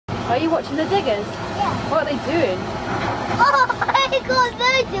Are you watching the diggers? Yeah. What are they doing? Oh, I got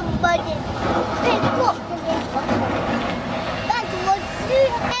loads of money. Big box in this bucket. That was too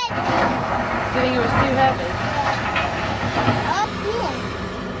heavy. Do you think it was too heavy? Yeah.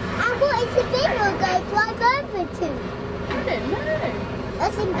 And what is the bin will go drive over to? I don't know. I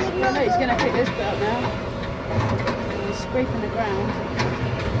think it will No, he's going to pick this bit up now. He's scraping the ground.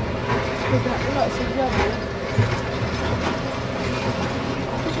 Scraping up lots of rubble.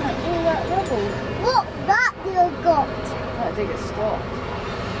 Pushing up all that rubble. What that you got? That digger stopped.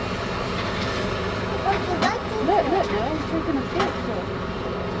 What's the that you Look, now he's taking the forks off.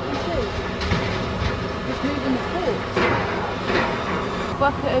 You see? He's moving the forks.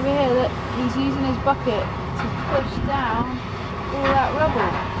 Bucket over here, that he's using his bucket to push down all that rubble.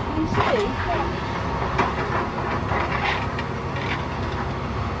 Can you see?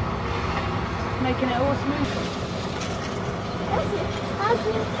 Making it all smooth.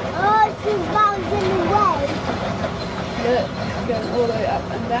 Oh, she's bouncing away. Look, it's going all the way up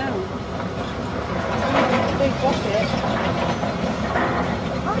and down. It's a big bucket.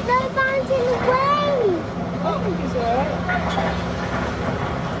 Oh, they're bouncing away. I think he's alright.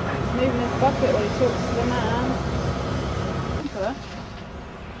 He's moving his bucket while he talks to the man. Okay.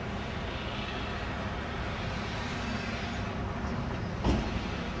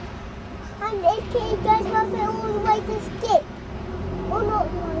 And this kid goes off it all the way to skip. Or not all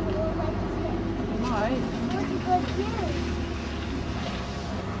the way to skip. Right. What are you going to do?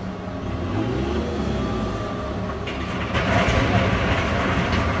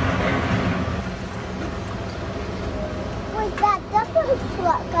 Wait, that double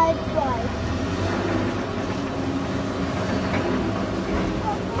truck goes by.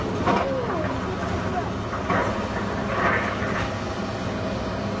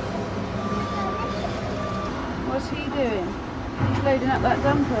 What's he doing? He's loading up that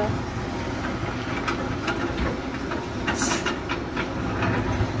dumper.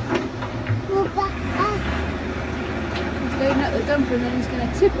 He's loading up the dumper and then he's going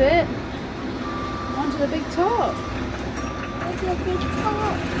to tip it onto the big top. What's a big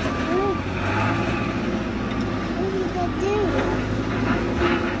top? What are you going to do?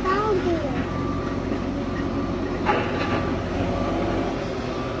 Found it.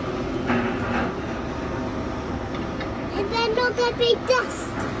 And they're not going to be dust.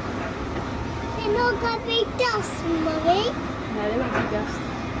 They're not going to be dust, Mummy. No, they won't be dust.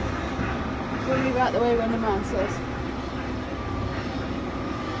 We'll move out the way when the man says.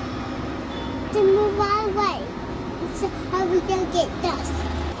 To move our way. So how we going to get dust?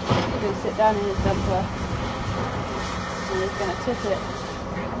 He's going to sit down in his dumper and he's going to tip it.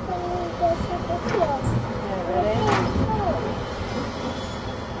 Yeah, ready?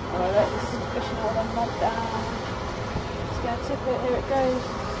 Oh, look, this is pushing all the mud down. He's going to tip it. Here it goes.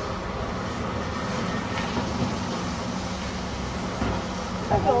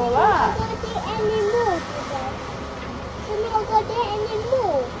 Look at all that. We're not going to do any more today. We're not going to do any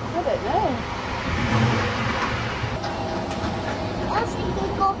more. I don't know. I think they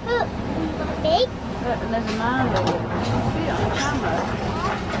got hooked, Mummy. Look, and there's a man loader. You can see it on the camera.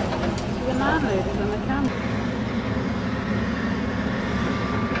 See the man loaders on the camera.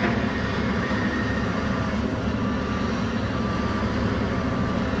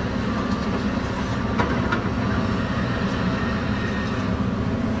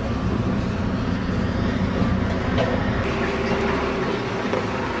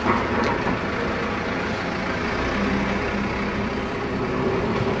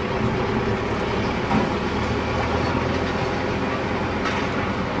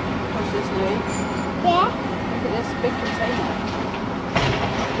 Yeah? Look at this big container.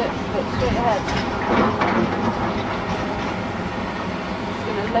 Look straight ahead. He's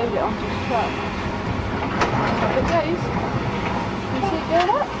going to load it onto his truck. Up it goes. You see it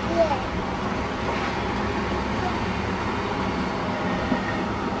going up? Yeah.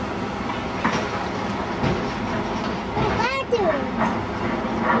 What's that doing?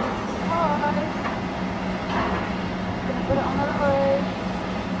 Hi. Going to put it on the lorry.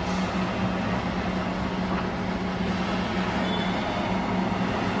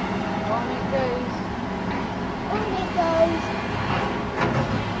 On it goes. On it goes.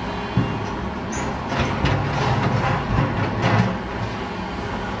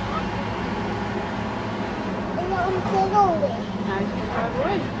 And on the lorry. Now he's going to drive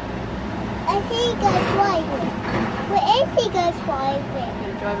away. I think he goes driving. Where is he goes driving? He's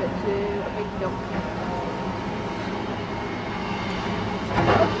going to drive it to a big dump.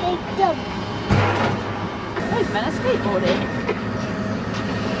 A big dump. Those men are skateboarding.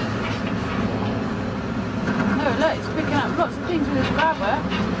 No, look, it's picking up lots of things with his grabber.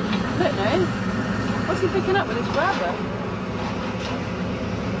 eh? What's he picking up with his grabber?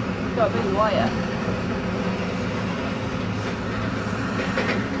 Got a big wire.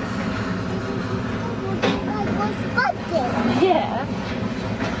 Yeah.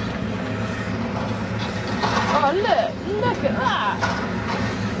 Oh look at that.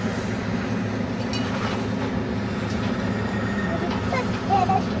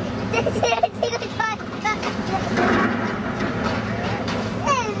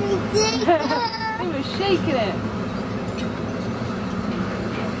 He was shaking it.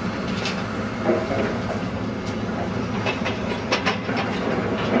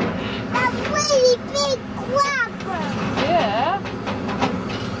 That really big crabber. Yeah.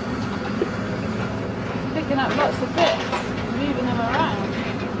 Picking up lots of bits, moving them around.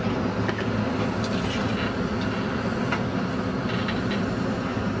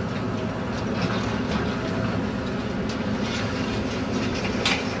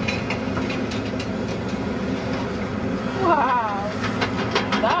 Wow,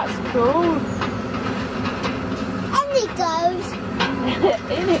 that's cool. And it goes.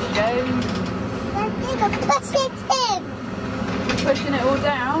 In it goes. Then you can push it in. Pushing it all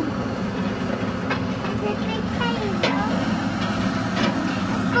down.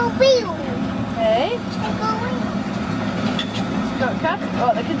 Go wheel. Hey? Go wheel. It's got a cat.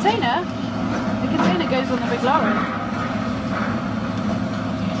 Oh, the container. The container goes on the big lorry.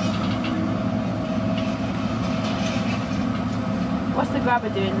 What's the grabber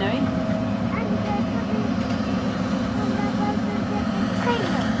doing, Noe?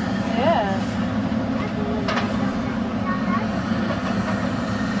 Yeah.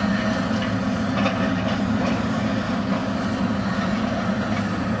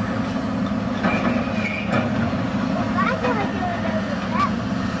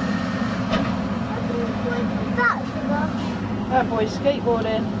 That boy's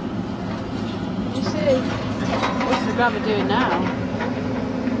skateboarding. Did you see? What's the grabber doing now?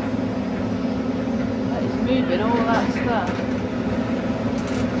 He's moving all that stuff.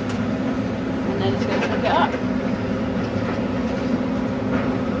 And then he's going to pick it up.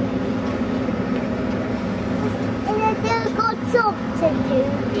 And then they've got jobs to do.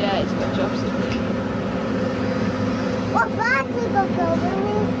 Yeah, he's got jobs to do. What bag did I go in?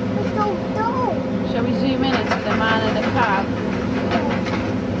 It's so dull. Shall we zoom in into the man in the cab?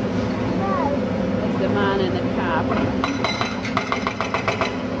 No. There's the man in the cab.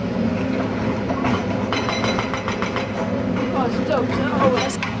 Oh, it's so dull.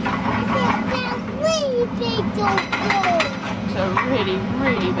 It's It's a really big dull. a really,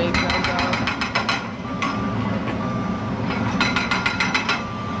 really big dog.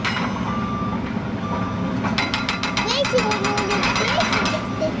 Where's the one on the pizza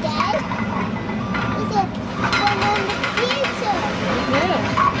yesterday? Is it one on the pizza? Yeah.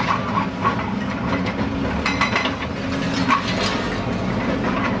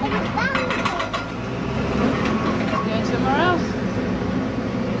 And it's bound Going somewhere else.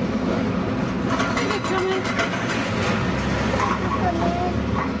 Is it coming?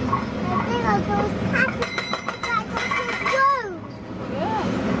 I think I'll go back on the road. Yeah.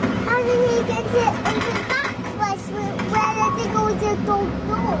 How did he get it into that place where I think it was a dog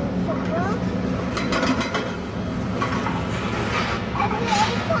door?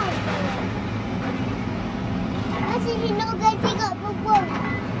 How did he know they dig up the road?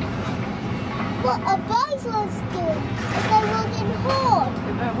 What a boys was doing? They're working hard.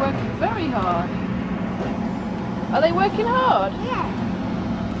 They're working very hard. Are they working hard? Yeah.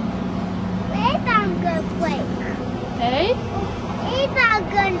 Where's I'm going to break? Hey? If I'm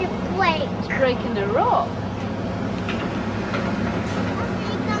going to break. It's breaking the rock.